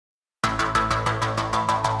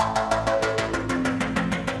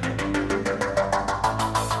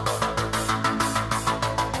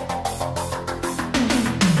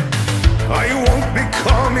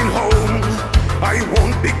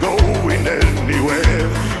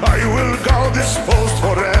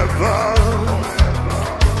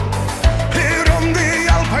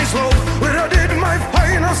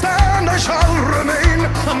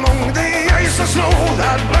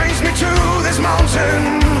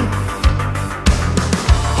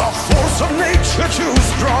too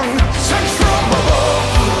strong, sent from above.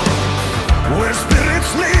 Where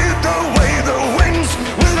spirits lead the way, the wings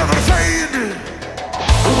will never fade.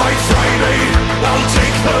 White Friday, I'll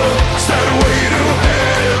take the stairway to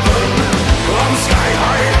heaven. I'm sky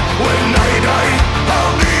high, when I die,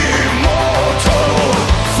 I'll be immortal.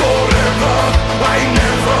 Forever,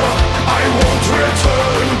 I won't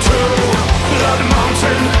return to that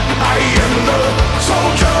mountain. I am the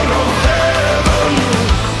soldier of heaven.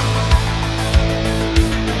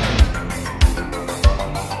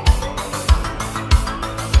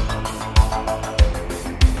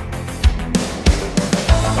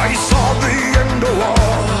 I saw the end of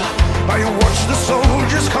war. I watched the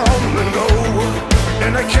soldiers come and go,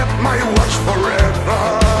 and I kept my watch forever.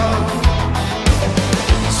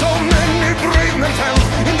 So many brave men fell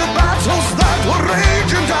in the battles that were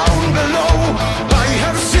raging down below. I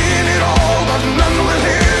have seen it all, but none will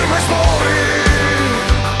hear my story.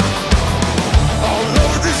 All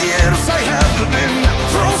of these years I have been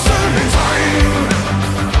frozen in time.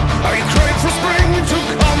 I cried for spring to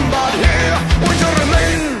come, but here winter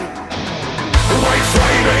remain. White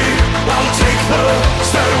Friday, I'll take the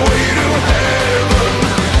stairway to heaven.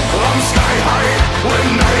 I'm sky high, when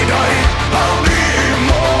I die, I'll be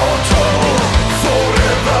immortal.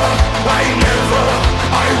 Forever, I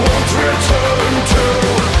won't return to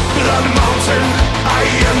that mountain. I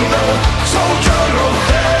am the soldier of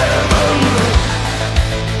heaven.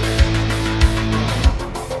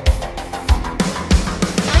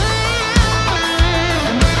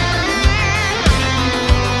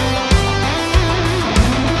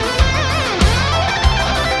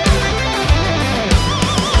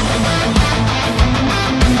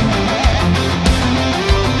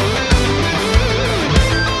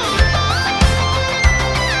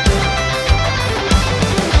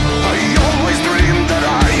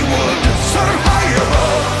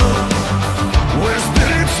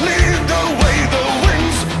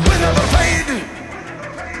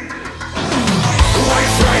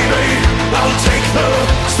 I'll take the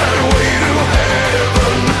stairway to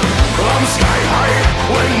heaven. I'm sky high,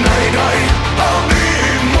 when I die, I'll